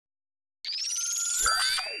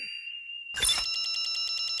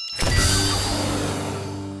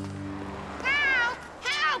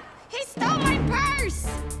purse!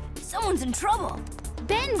 Someone's in trouble.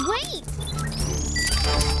 Ben, wait!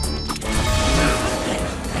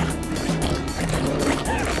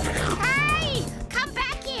 Hey! Come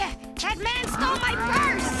back here! That man stole my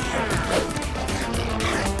purse!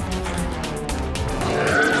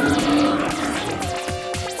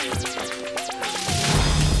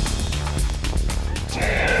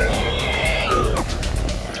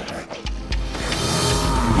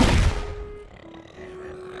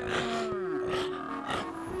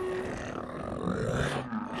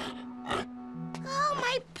 Oh,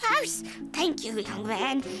 my purse! Thank you, young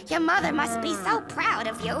man. Your mother must be so proud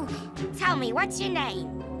of you. Tell me, what's your name?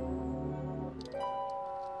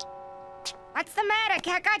 What's the matter?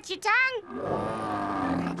 Got your tongue?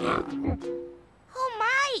 Oh,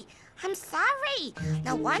 my! I'm sorry.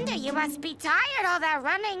 No wonder you must be tired all that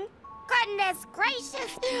running. Goodness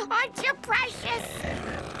gracious, aren't you precious?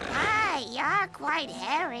 My, you're quite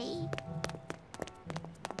hairy.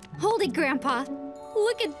 Hold it, Grandpa.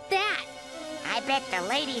 Look at that. I bet the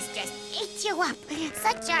ladies just ate you up.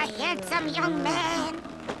 Such a handsome young man.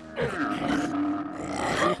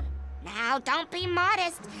 Now, don't be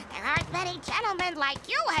modest. There aren't many gentlemen like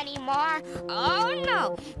you anymore. Oh,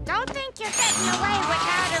 no. Don't think you're getting away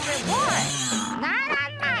without a reward. Not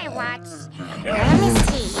on my watch. Let me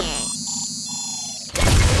see here.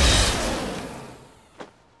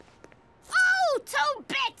 Oh, 2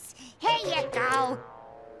 bits. Here you go.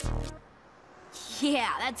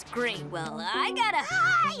 Yeah, that's great. Well, I gotta...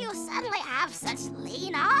 Ah, you suddenly have such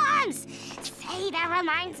lean arms. Say, that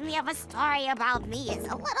reminds me of a story about me as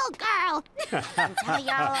a little girl. I'll tell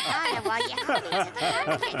you all about it while you help me to the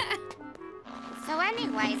market. So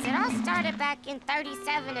anyways, it all started back in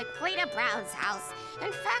 37 at Cleta Brown's house.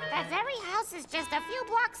 In fact, that very house is just a few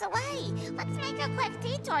blocks away. Let's make a quick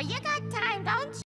detour. You got time, don't you?